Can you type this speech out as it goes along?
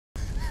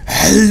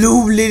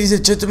Hello ladies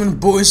and gentlemen,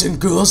 boys and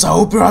girls, I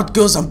hope you're out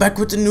girls. I'm back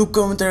with a new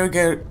commentary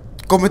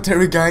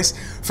guys,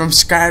 from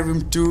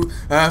Skyrim 2,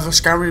 from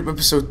Skyrim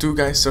episode 2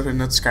 guys, sorry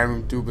not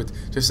Skyrim 2 but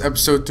just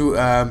episode 2.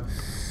 I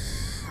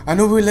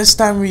know last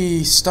time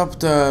we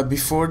stopped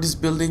before this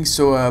building,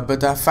 so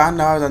but I found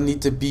out I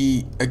need to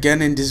be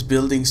again in this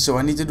building, so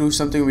I need to do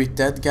something with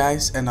that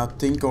guys, and I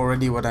think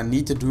already what I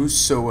need to do,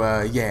 so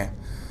yeah,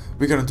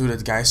 we're gonna do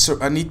that guys. So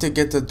I need to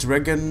get the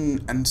dragon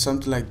and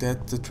something like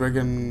that, the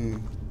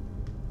dragon,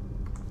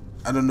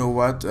 I don't know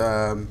what,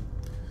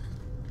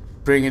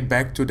 bring it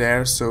back to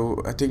there,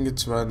 so I think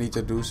it's what I need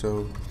to do,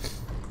 so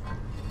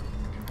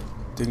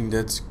I think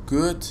that's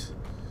good.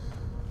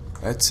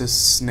 That's a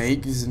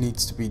snake, this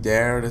needs to be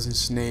there, there's a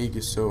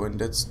snake, so, and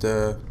that's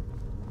the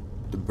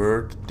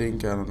bird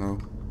thing, I don't know.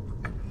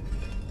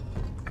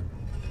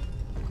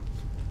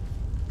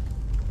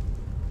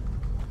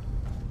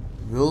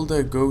 Will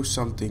there go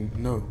something?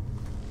 No.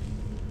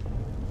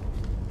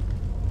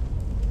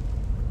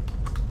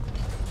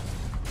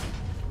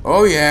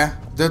 Oh yeah,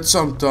 that's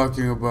what I'm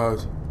talking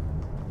about.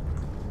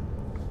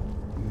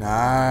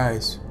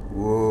 Nice.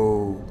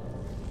 Whoa.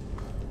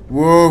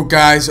 Whoa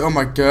guys, oh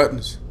my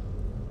goodness.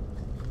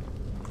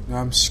 Now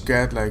I'm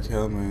scared like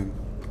hell, man.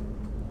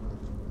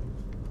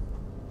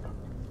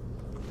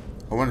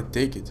 I wanna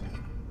take it.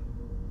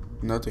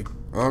 Nothing.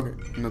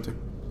 Okay, nothing.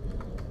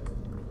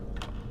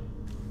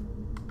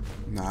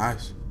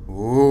 Nice.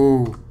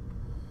 Whoa.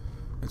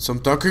 That's what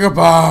I'm talking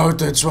about.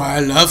 That's why I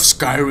love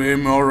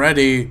Skyrim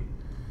already.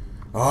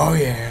 Oh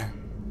yeah.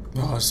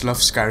 Oh, I just love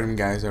Skyrim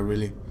guys, I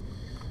really.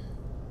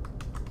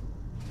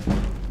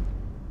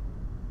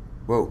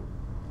 Whoa.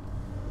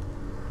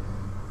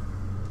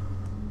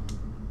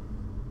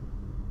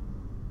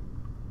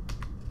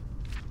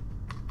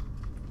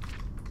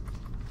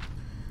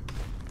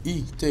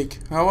 Take.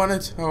 I want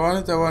it, I want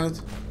it, I want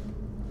it.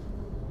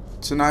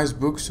 It's a nice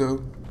book,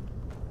 so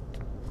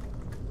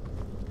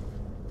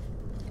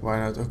why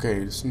not? Okay,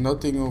 there's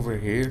nothing over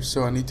here,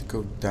 so I need to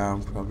go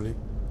down probably.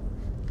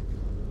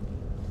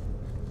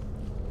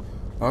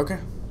 Okay.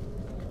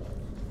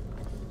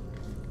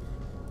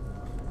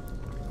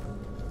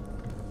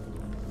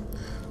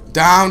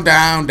 Down,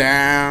 down,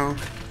 down.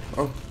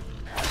 Oh.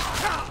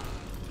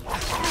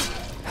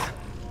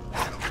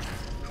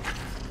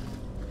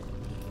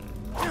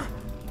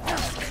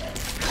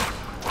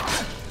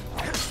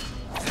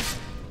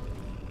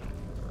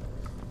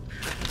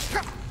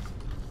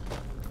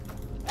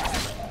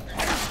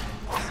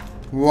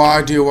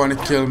 Why do you want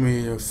to kill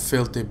me, you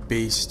filthy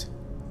beast?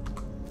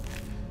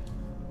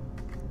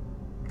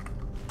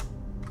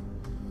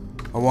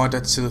 I want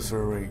that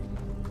silver ring.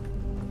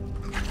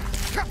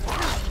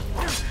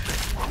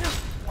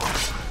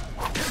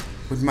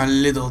 With my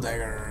little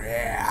dagger.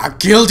 Yeah, I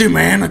killed you,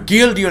 man. I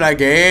killed you like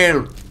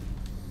hell.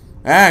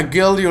 I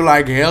killed you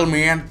like hell,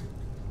 man.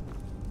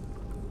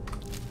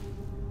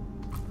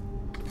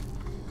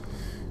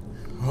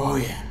 Oh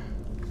yeah.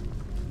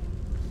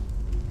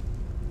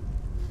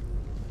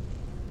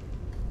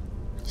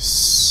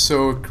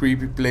 So a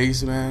creepy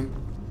place, man.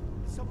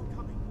 Someone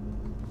coming.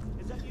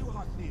 Is that you,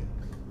 Haknir?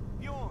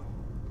 Bjorn.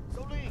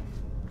 Soling.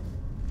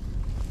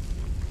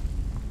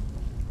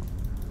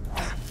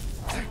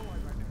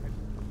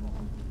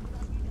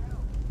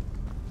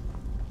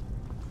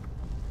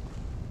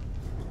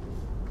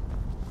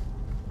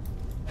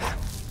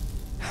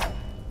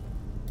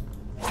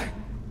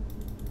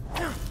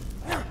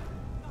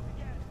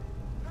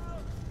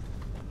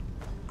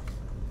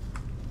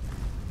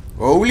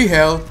 Holy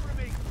hell.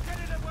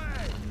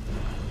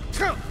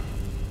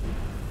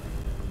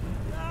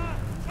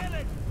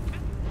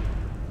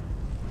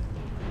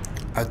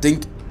 I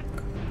think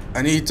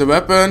I need a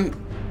weapon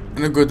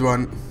and a good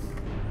one.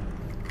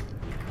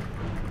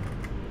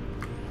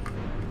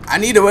 I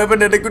need a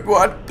weapon and a good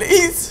one,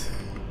 please.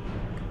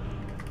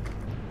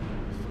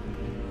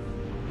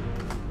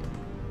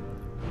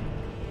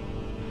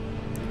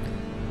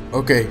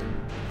 Okay.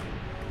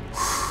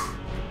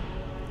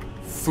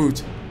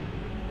 Food.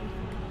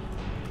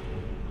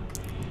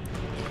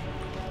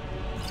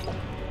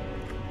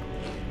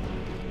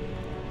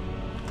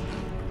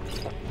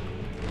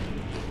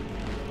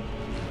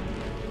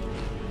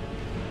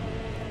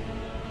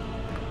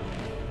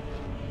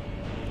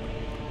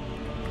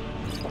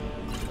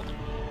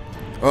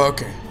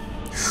 Okay.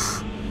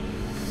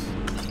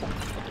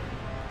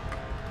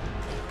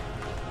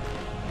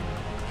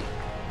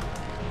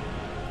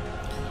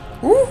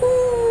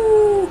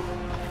 Woohoo!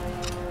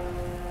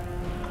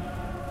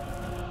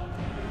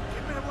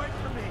 Keep it away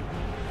from me.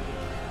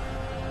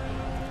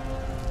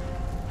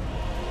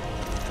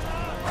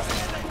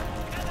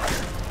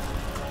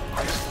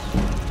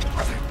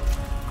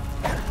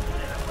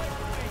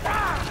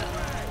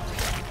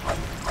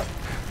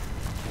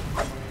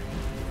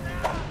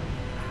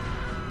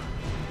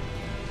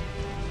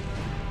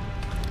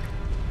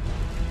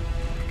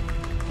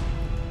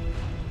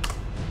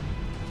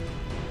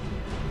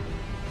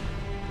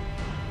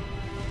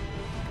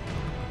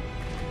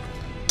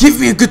 Give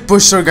me a good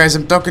push, sorry guys,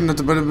 I'm talking not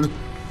about.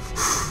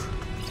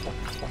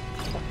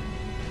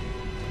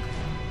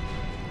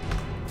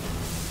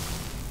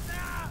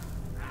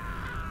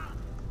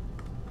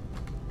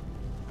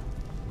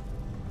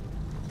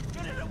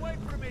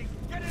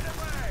 Get it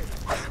away!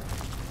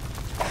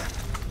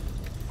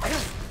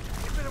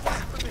 Keep it away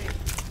from me!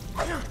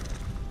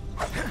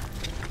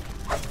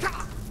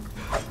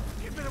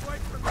 Keep it away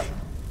from me!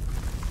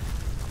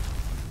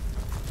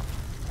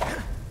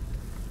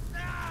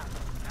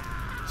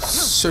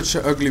 Such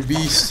an ugly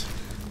beast.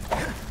 Get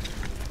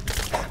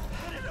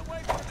it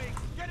away from me!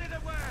 Get it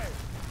away!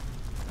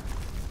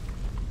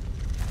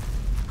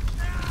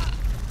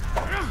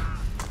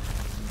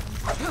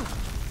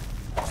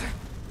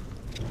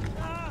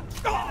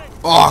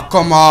 Oh,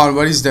 come on.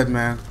 What is that,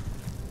 man?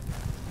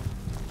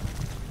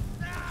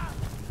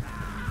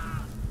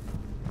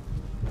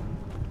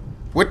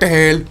 What the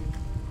hell?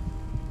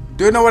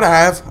 Do you know what I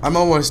have? I'm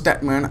almost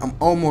dead, man. I'm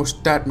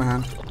almost dead,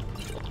 man.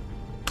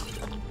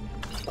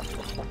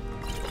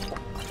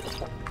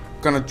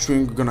 Gonna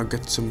drink, we're gonna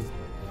get some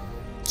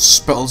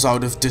spells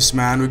out of this,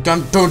 man. We're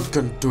gonna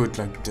do it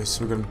like this.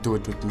 We're gonna do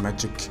it with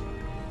magic.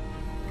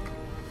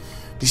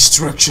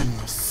 Destruction,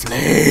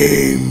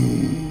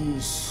 flames.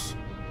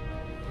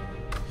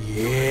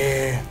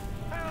 Yeah.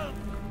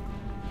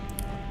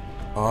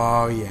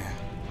 Oh yeah.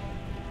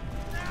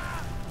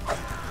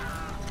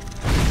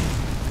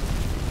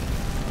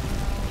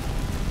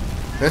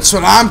 That's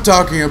what I'm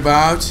talking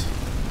about.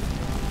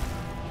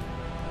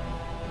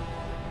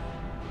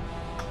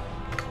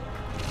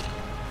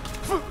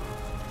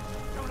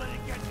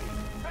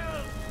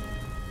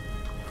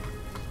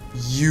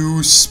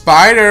 You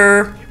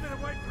spider! Keep it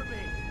away from me!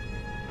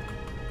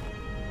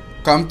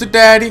 Come to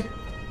daddy.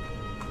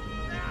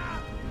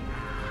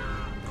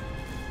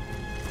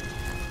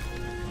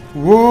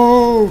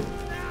 Whoa! Kill it!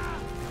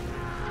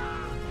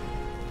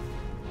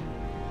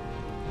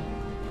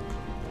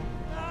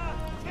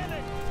 Kill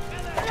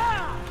it!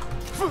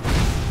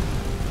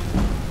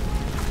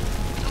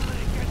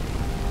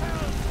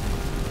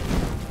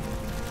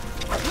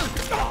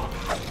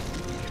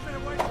 Keep it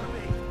away from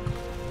me!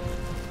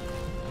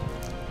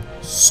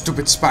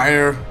 Stupid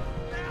spider.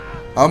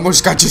 I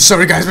almost got you.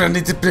 Sorry guys, but I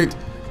need to plate.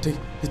 Take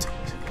it.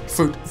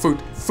 Food.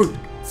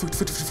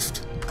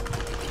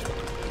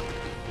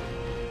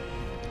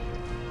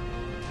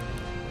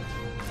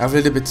 I have a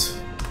little bit.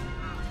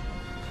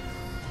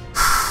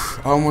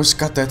 I almost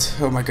got that.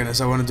 Oh my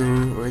goodness, I wanna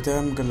do. Wait,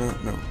 I'm gonna.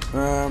 No.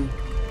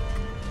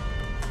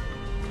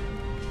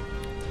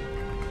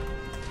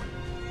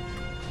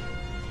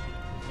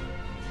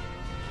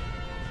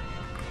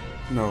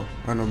 No,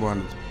 I don't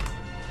want it.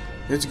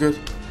 It's good.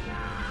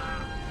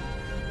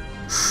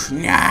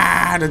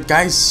 Nah, that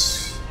guy's.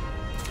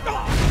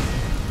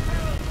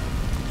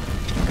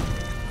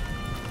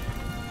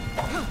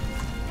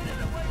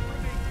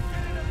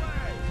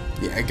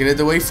 Yeah, get it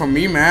away from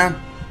me, man.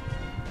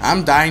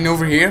 I'm dying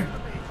over here.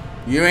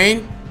 You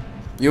ain't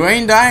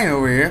dying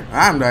over here.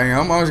 I'm dying. I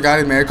almost got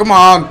it, man. Come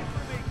on.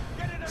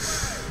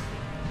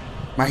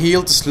 My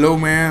health is low,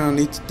 man. I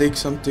need to take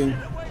something.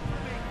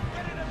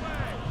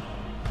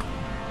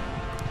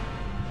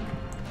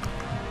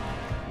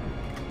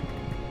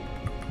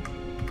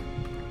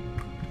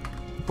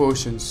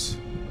 Potions.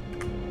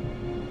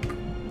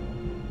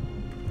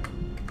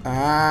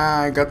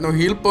 Ah, I got no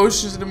heal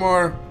potions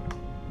anymore.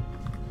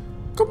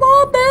 Come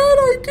on, man,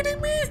 are you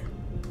kidding me?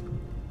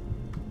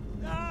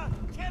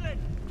 Kill it!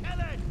 Kill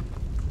it!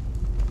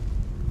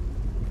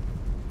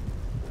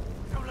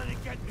 Don't let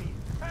it get me!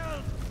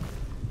 Help!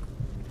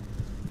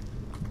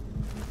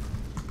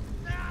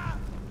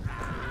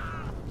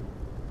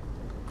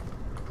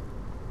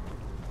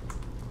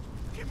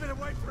 Keep it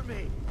away from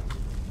me!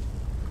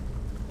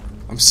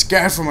 I'm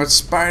scared from that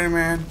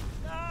Spider-Man.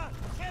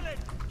 Kill it!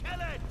 Kill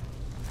it!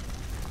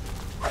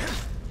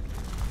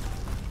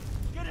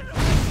 Get it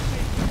away from me!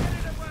 Get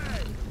it away!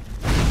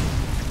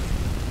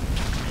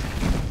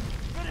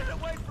 Get it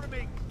away from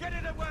me! Get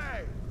it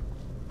away!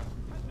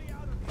 Let me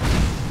out of here!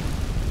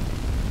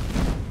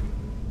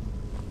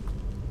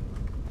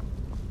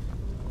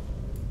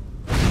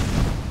 Let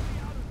me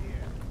out of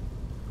here!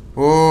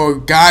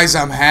 Oh, guys,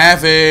 I'm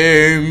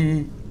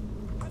having.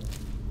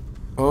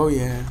 Oh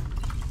yeah.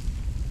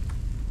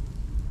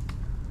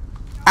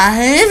 I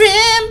have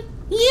him.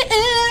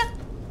 Yeah.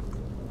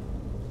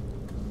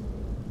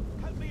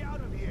 Help me out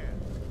of here!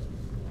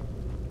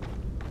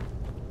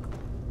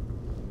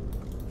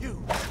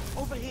 You,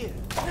 over here!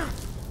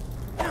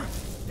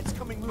 It's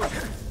coming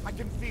loose. I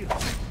can feel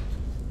it.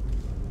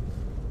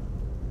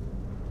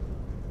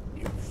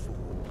 You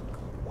fool.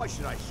 Why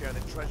should I share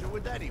the treasure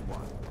with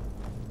anyone?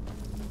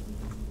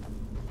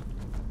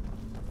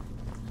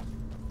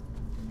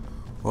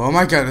 Oh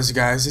my goodness,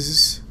 guys, this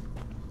is.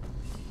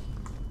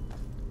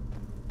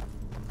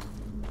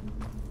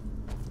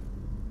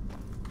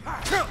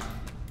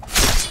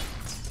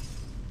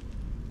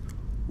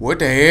 What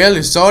the hell?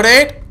 You saw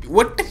that?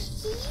 What the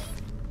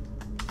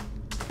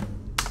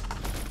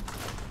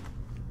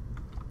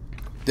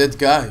That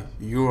guy,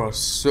 you are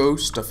so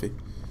stuffy.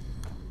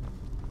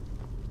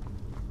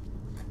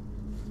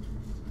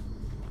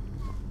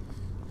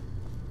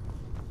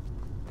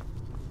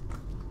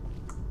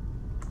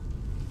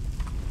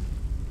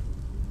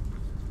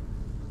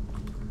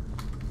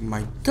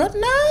 My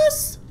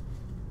goodness!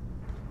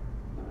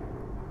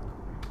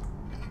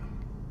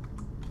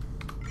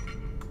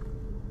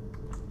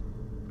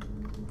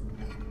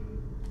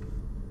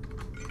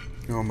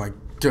 Oh my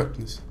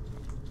goodness.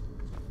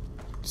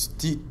 It's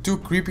too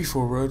creepy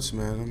for words,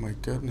 man. Oh my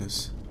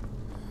goodness.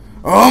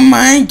 Oh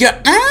my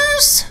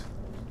goodness!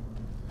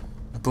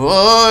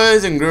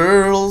 Boys and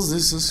girls,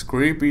 this is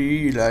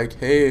creepy like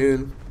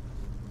hell.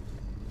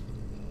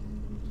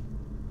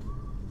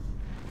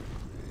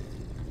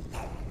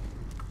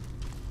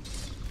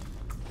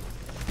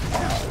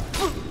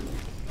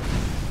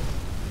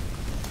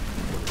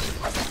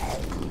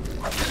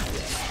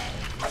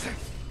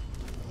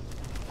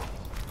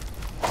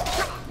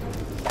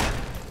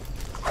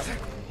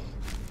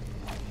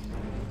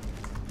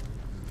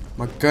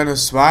 My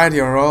goodness, why do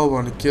you all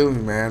want to kill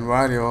me, man?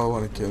 Why do you all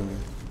want to kill me?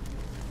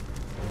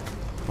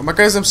 Oh my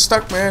goodness, I'm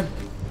stuck, man.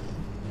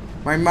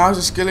 My mouse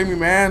is killing me,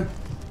 man.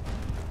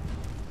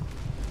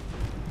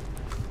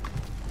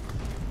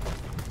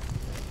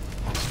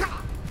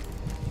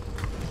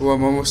 Oh,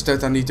 I'm almost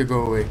dead. I need to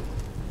go away.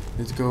 I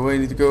need to go away, I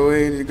need to go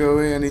away, I need to go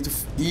away. I need to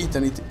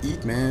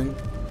eat, man.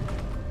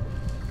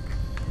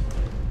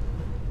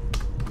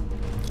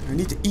 I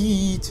need to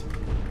eat.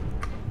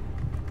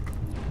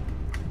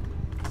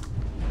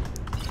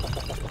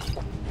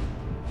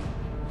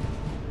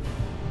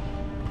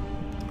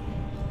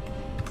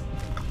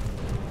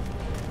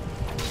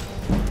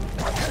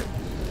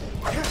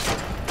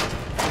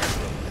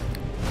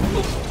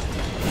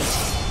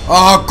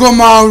 Oh,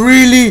 come on,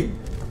 really?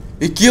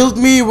 He killed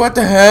me? What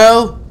the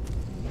hell?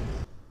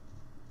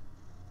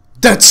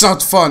 That's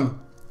not fun.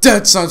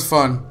 That's not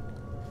fun.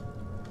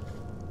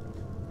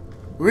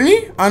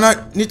 Really? And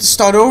I need to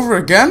start over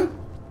again?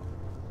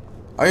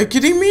 Are you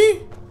kidding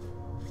me?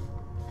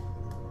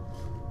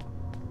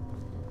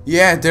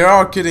 Yeah, they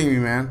are kidding me,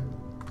 man.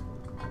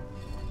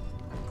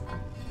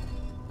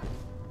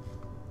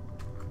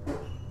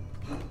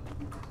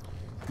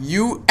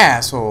 You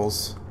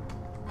assholes.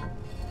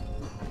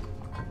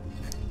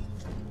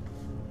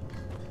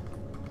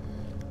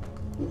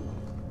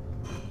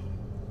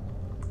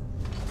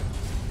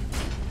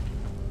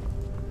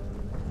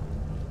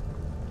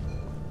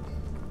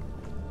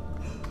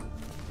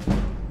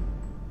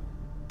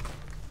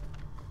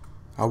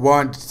 I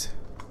want it.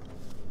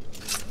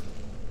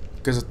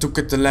 Because I took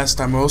it the last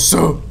time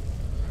also.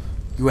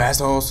 You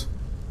assholes.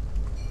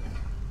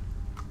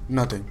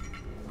 Nothing.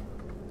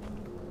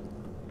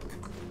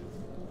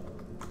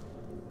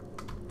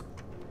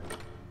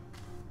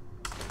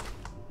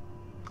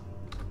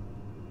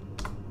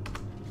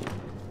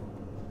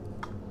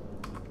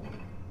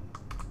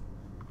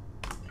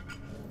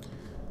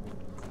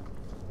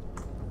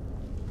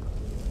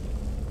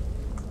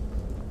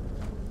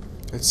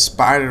 That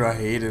spider, I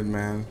hate it,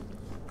 man.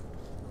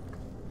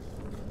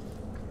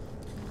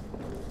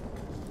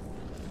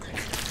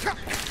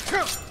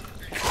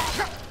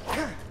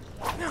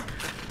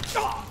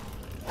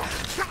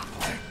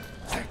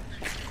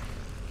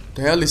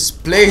 The hell is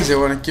place? They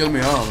wanna kill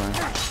me all, man.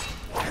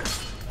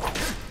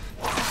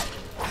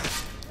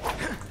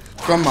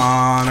 Come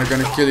on, I'm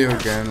gonna kill you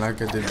again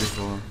like I did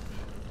before.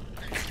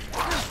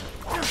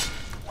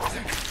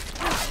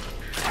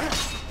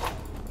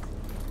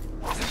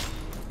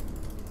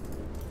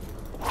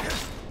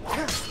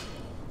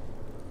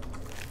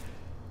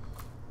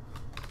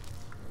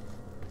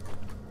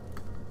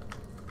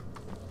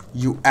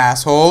 You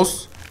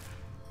assholes!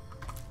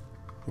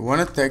 You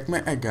wanna take me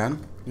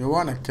again? You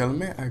wanna kill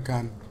me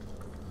again?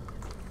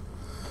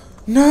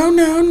 No,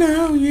 no,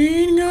 no, you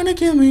ain't gonna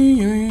kill me,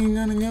 you ain't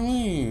gonna kill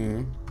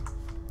me.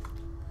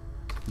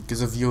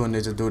 Because of you, I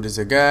need to do this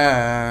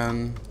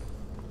again.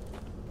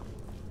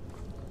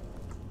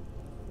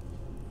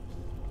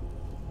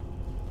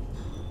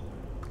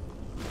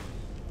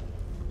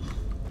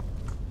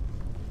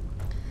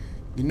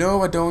 You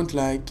know I don't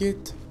like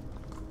it.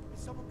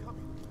 Is someone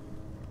coming?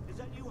 Is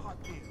that you,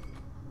 hot beer?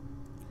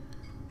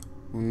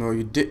 Oh, no,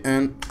 you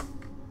didn't.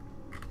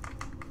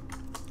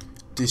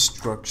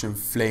 Destruction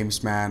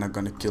flames, man. I'm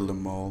gonna kill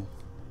them all.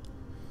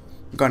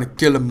 I'm gonna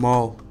kill them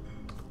all.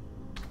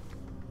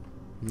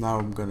 Now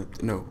I'm gonna...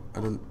 No,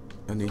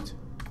 I need...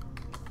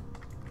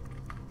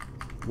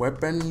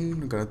 weapon.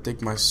 I'm gonna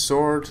take my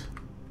sword.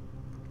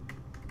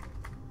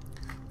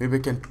 Maybe I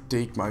can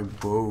take my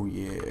bow,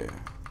 yeah.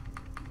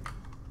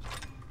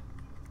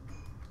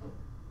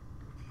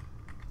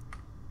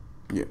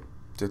 Yeah,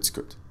 that's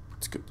good.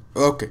 That's good.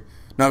 Okay,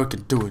 now we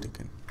can do it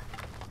again.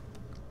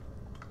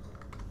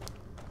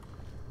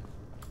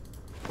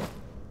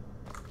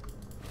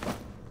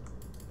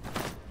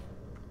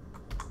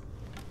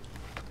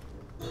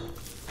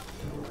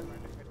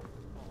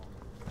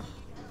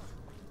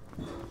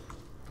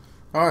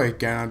 Oh, it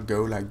cannot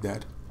go like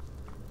that.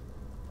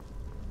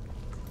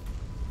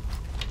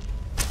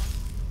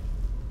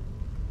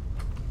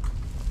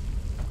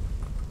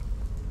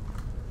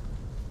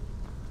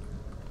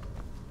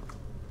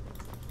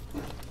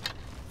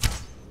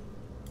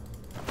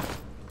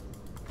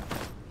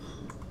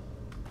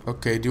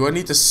 Okay, do I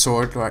need a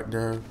sword right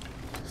there?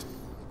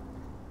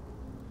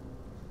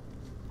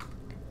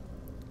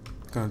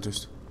 Gonna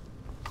just...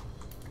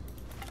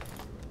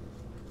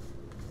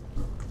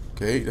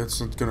 Okay, that's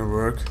not gonna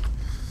work.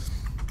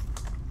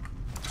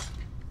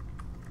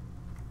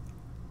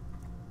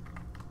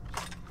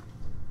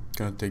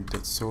 Gonna take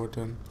that sword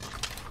then.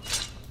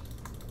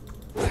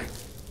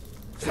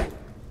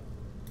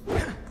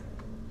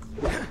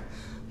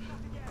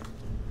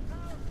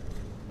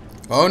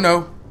 Oh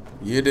no,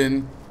 you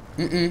didn't.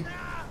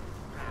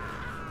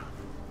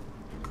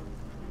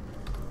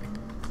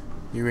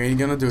 You ain't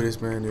gonna do this,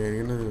 man. You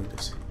ain't gonna do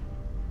this.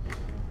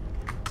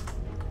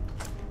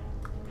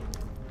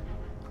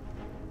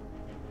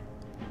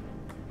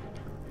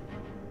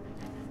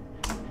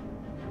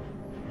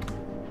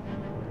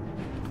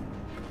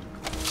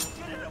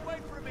 Get it away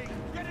from me!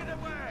 Get it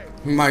away!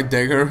 My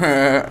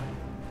dagger.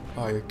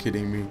 Oh, you're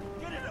kidding me.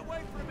 Get it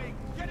away from me!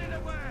 Get it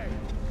away!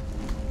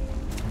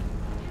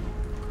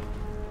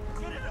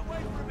 Get it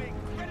away from me!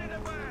 Get it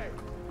away!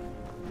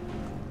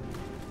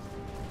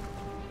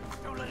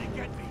 Don't let it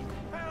get me!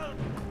 Help!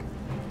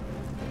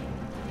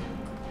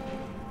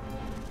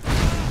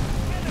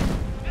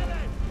 Get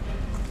it!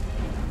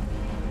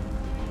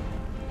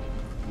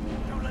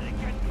 Don't let it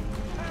get me!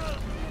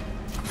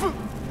 Help!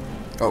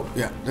 Oh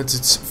yeah, that's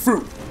its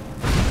fruit.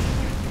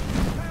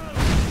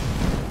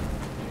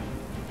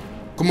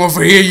 Come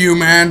over here, you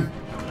man.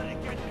 Don't let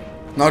it get me!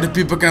 Now the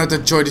people cannot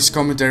enjoy this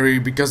commentary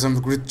because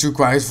I'm too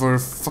quiet for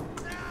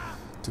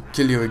to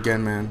kill you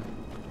again, man.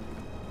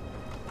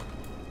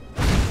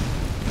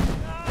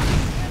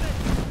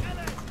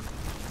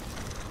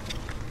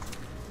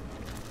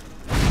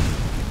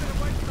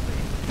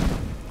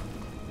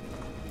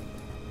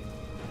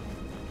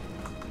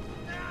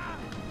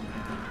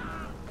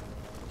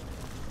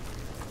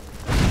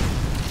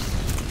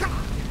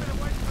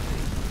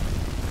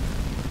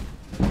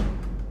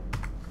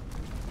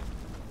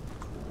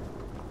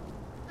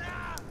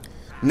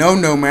 No,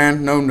 no,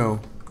 man. No, no.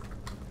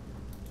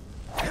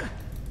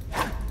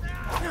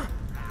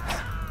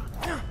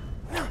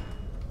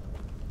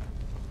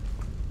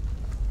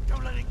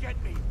 Don't let it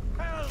get me!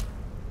 Help!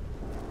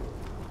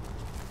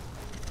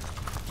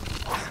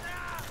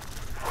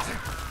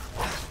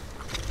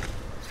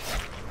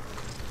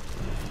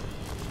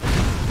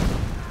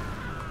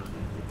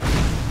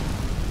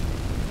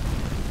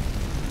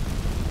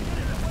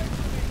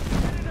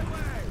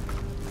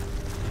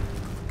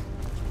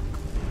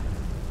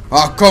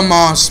 Oh, come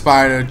on,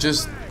 spider.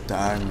 Just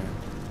die, man.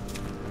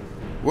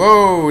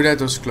 Whoa, that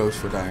was close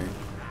for dying.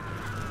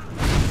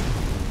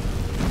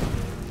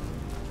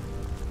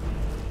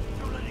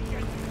 Don't let it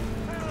get me!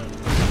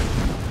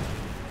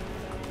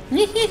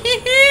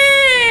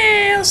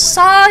 I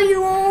saw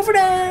you over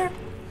there.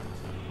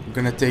 I'm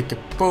gonna take a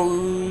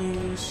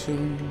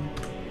potion.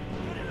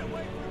 Get it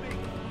away from me!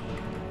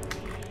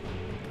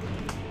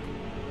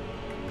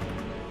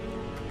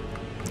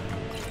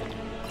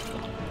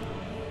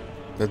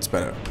 That's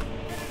better.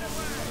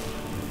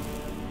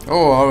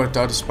 Oh, I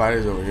thought the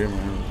spider's over here,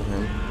 man. Look at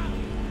him.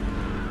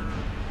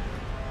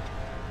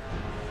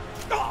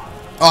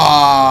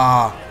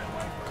 Ah!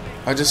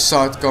 I just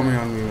saw it coming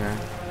on me, man.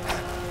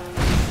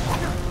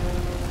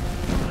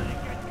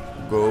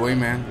 Go away,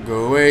 man.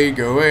 Go away,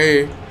 go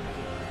away. Keep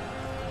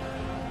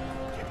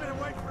it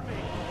away from me!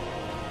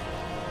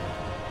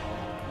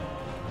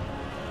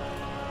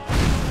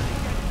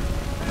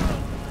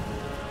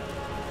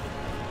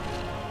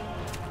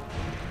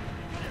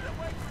 Get it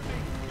away from me!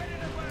 Get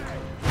it away!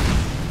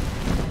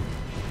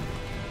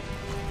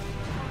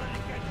 Don't let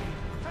it get me!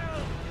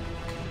 Help!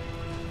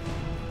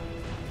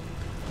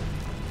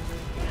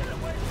 Get it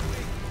away from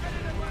me! Get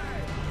it away!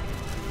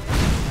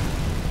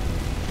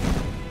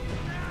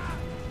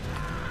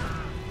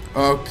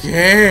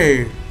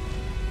 Okay.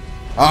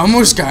 I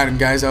almost got him,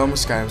 guys. I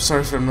almost got him.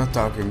 Sorry for not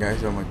talking,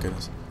 guys. Oh my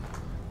goodness.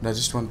 And I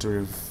just want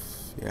to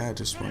yeah, I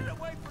just Get want. it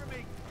away from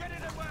me! Get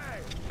it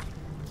away!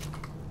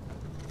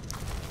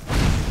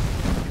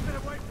 Keep it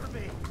away from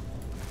me!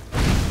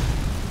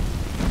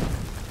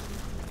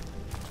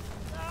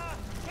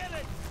 Kill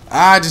it!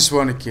 I just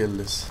want to kill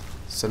this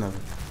son of a.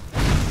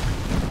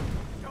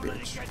 Don't let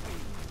it get me!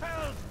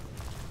 Help!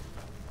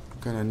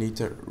 Gonna need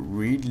to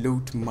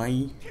reload my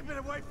Keep it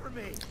away from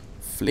me!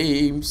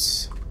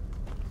 flames.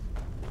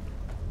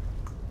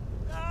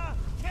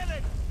 Kill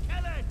it!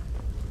 Kill it!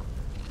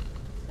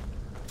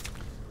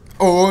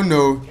 Oh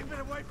no. Keep it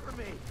away from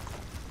me!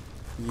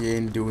 You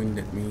ain't doing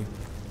that, me.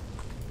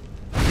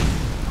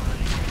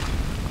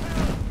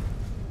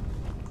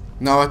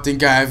 No, I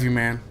think I have you,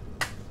 man.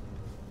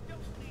 Don't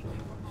leave me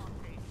for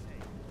Arcade's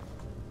sake.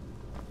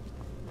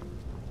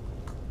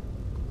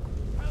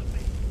 Help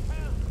me!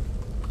 Help!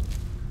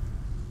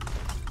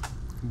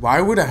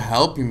 Why would I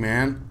help you,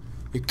 man?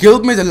 You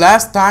killed me the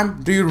last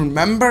time. Do you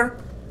remember?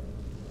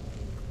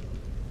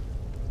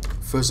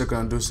 First, I'm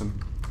gonna do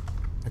some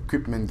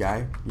equipment,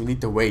 guy. You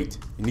need to wait.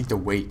 You need to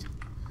wait.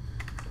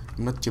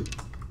 I'm not your.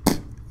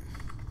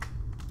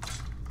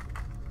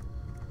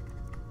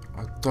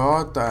 I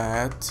thought I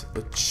had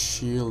a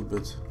shield,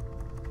 but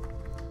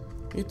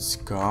it's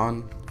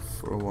gone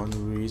for one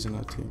reason,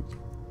 I think.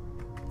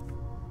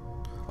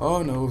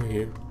 Oh no, over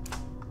here.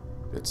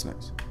 That's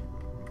nice.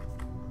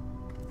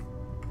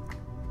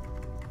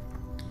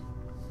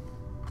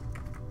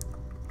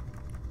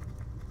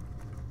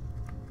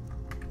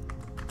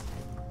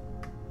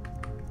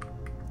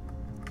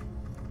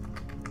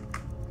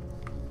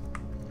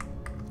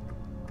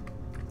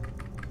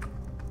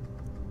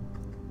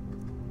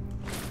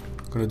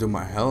 Gonna do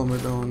my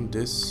helmet on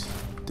this.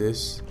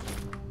 That's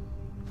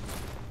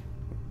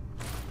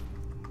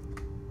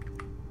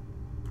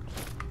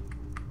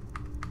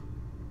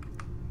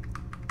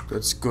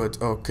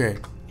good. Okay.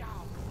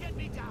 Get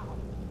me down.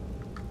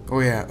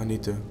 Oh yeah, I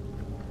need to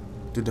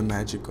do the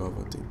magic of,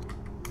 I think.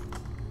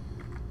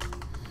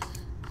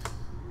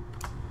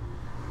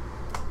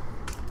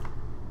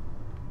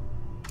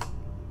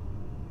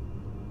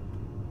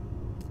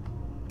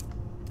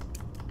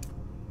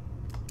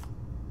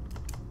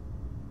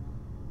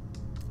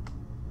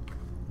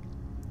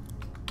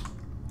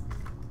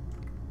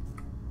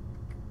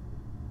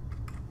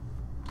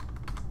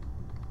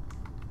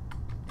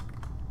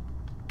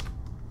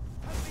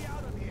 Help me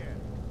out of here.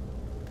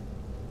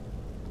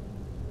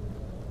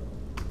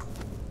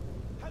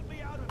 Help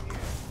me out of here.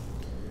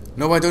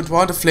 No, I don't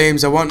want the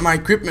flames. I want my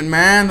equipment,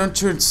 man.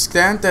 Don't you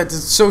understand that?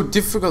 It's so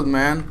difficult,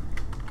 man.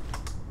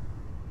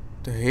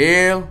 The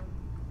hell?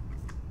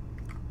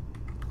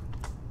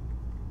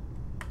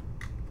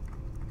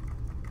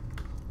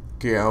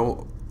 Okay, I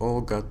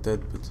all got that,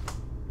 but...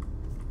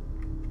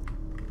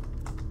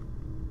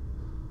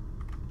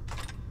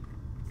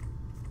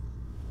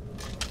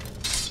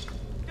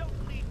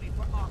 Don't leave me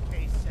for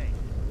Arcade's sake.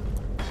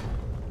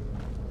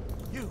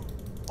 You,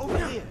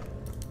 over here.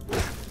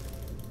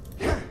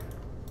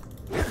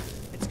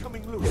 It's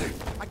coming loose.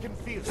 I can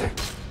feel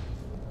it.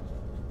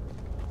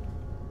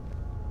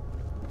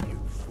 You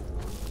fool.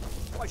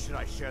 Why should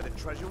I share the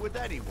treasure with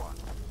anyone?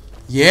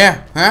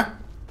 Yeah, huh?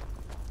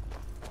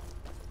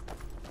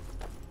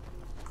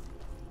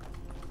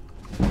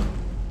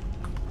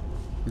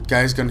 The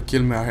guy's gonna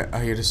kill me.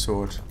 I hear the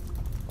sword.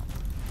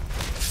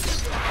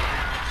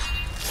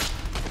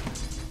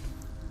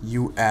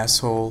 You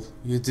asshole.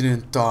 You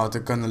didn't thought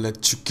they're gonna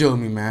let you kill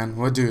me, man.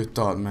 What do you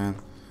thought, man?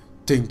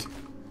 Think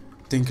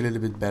a little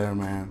bit better,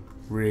 man.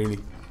 Really?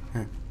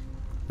 Huh?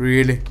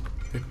 Really?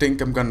 You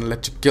think I'm gonna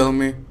let you kill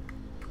me?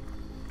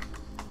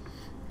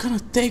 Gonna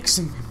take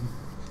some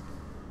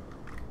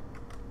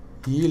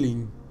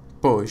healing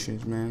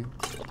potions, man.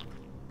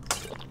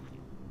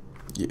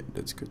 Yeah,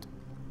 that's good.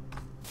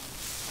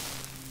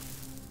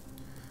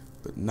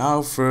 But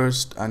now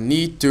first I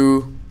need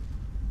to...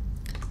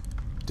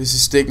 This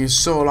is taking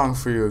so long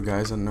for you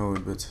guys, I know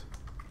it, but...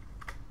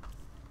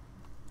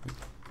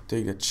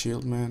 Take that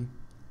shield, man.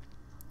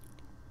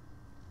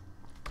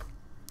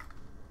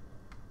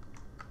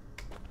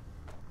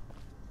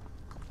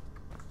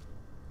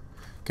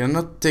 Can I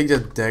not take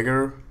that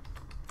dagger?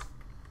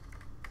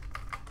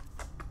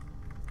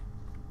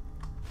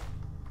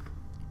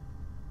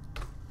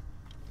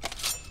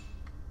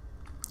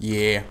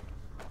 Yeah.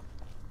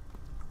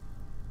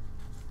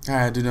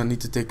 I do not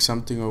need to take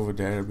something over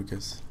there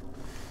because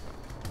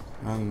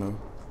I don't know.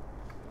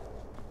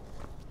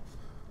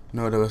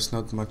 No, there was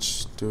not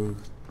much to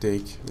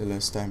take the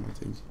last time, I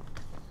think.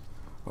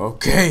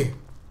 Okay.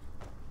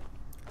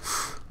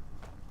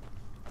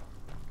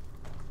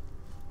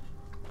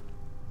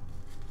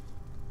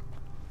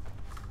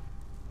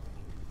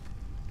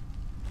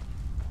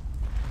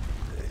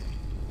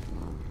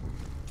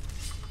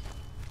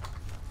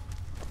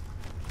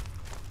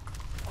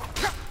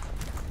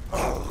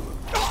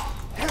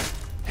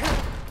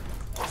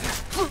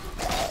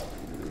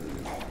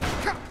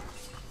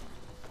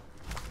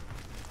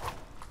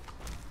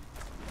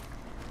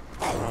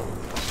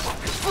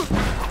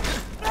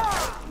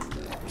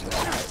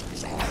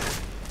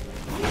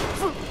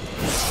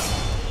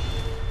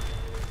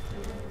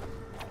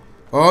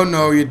 Oh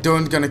no, you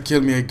don't gonna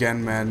kill me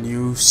again, man.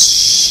 You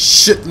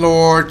shit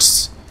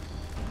lords.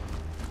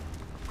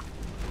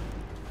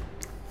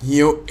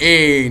 You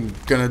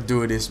ain't gonna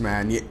do this,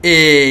 man. You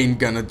ain't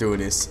gonna do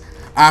this.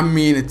 I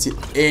mean it, you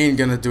ain't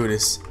gonna do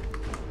this.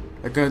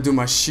 I'm gonna do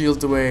my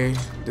shield away.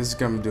 This is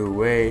gonna do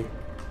away.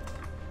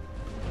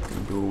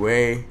 Gonna do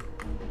away.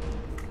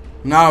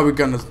 Now we're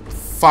gonna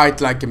fight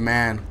like a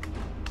man.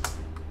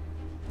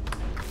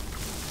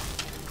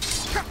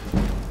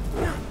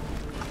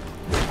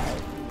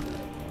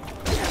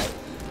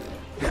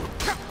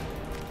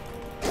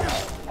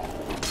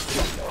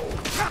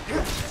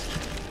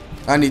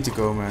 I need to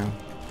go, man.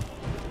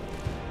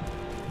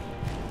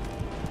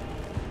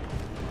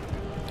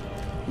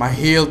 My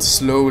health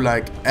is low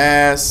like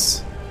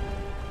ass.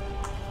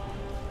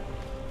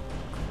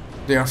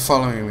 They are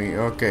following me.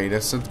 Okay,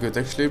 that's not good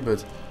actually,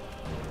 but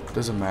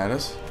doesn't matter.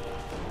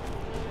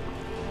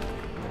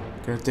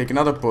 Gonna take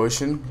another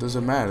potion.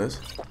 Doesn't matter.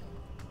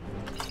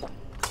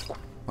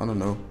 I don't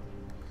know.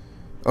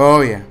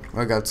 Oh yeah,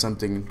 I got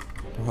something.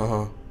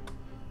 Oh,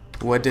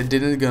 what they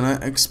didn't gonna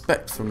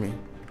expect from me.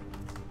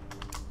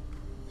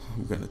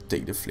 I'm gonna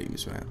take the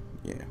flames, man.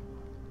 Yeah.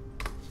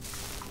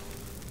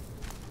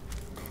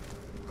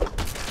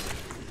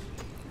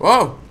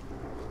 Whoa!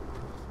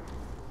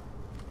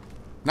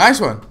 Nice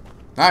one.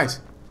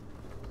 Nice.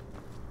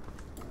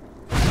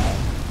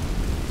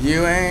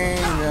 You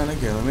ain't gonna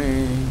kill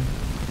me.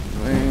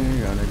 You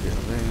ain't gonna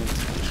kill me.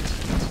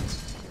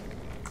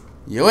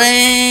 You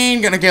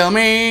ain't gonna kill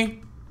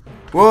me.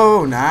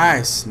 Whoa,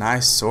 nice.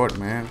 Nice sword,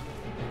 man.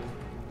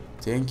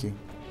 Thank you.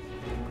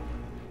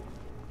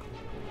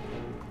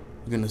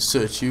 I'm gonna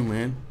search you,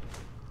 man.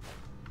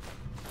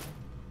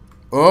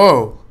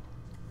 Oh.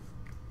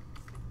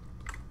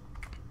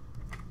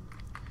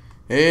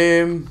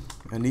 I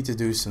need to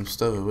do some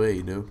stuff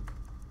away though.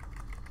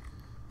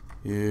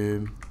 I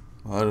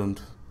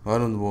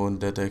don't want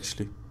that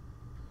actually.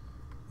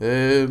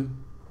 Can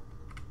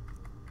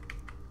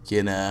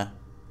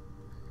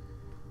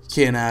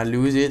I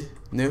lose it?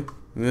 No?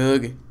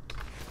 Okay.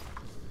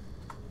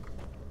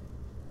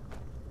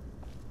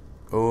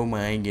 Oh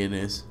my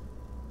goodness.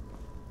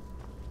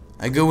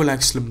 I go in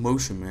like slow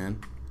motion,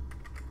 man.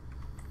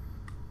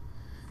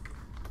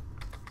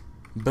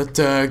 But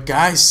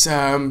guys,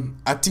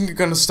 I think I'm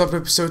gonna stop the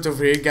episode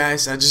over here,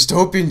 guys. I just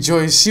hope you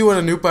enjoy. See what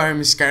a noob I am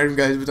in Skyrim,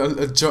 guys,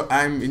 but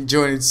I'm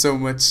enjoying it so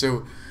much.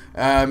 So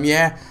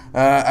yeah,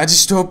 I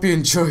just hope you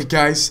enjoy,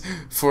 guys,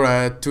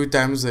 for 2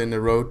 times in a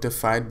row to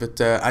fight.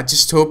 But I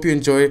just hope you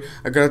enjoy.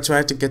 I'm gonna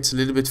try to get a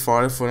little bit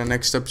farther for the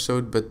next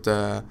episode, but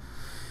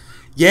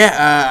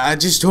yeah, I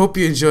just hope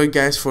you enjoy,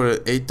 guys, for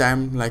 8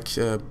 time like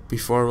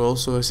before.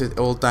 Also I said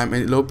all time,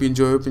 and hope you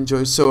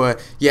enjoy. So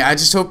yeah, I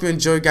just hope you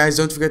enjoy, guys.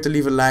 Don't forget to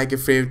leave a like, a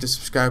favorite, and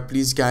subscribe,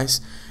 please, guys.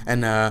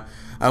 And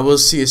I will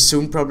see you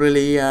soon,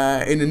 probably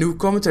in a new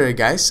commentary,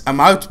 guys. I'm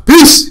out.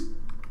 Peace.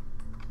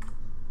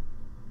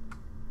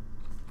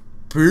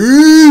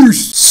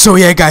 So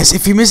yeah, guys,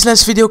 if you missed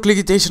last video,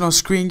 click the on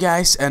screen,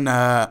 guys, and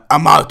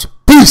I'm out.